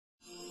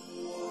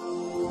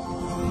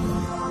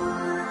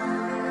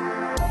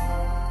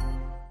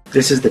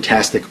This is the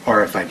Tastic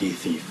RFID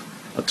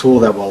Thief, a tool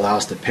that will allow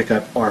us to pick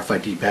up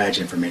RFID badge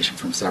information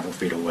from several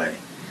feet away.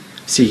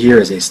 See here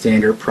is a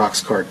standard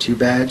ProxCard 2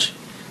 badge,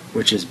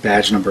 which is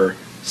badge number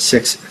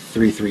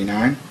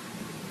 6339.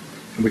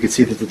 And we can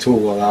see that the tool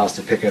will allow us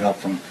to pick it up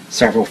from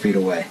several feet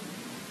away.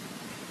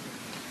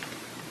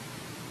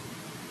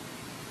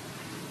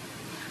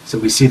 So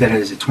we see that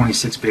it is a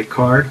 26-bit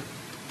card,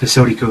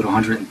 facility code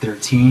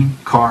 113,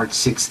 card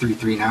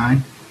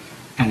 6339,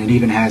 and it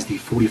even has the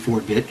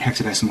 44-bit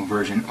hexadecimal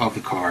version of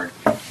the card,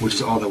 which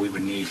is all that we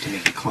would need to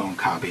make a clone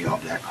copy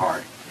of that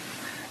card.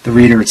 The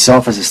reader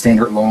itself is a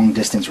standard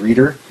long-distance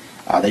reader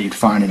that you'd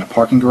find in a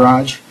parking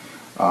garage.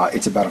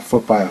 It's about 1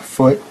 foot by 1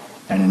 foot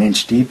and 1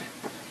 inch deep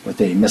with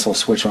a missile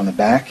switch on the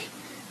back.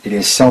 It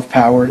is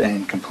self-powered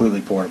and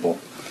completely portable.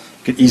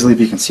 It could easily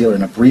be concealed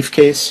in a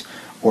briefcase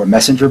or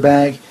messenger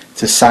bag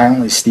to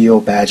silently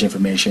steal badge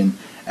information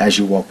as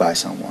you walk by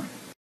someone.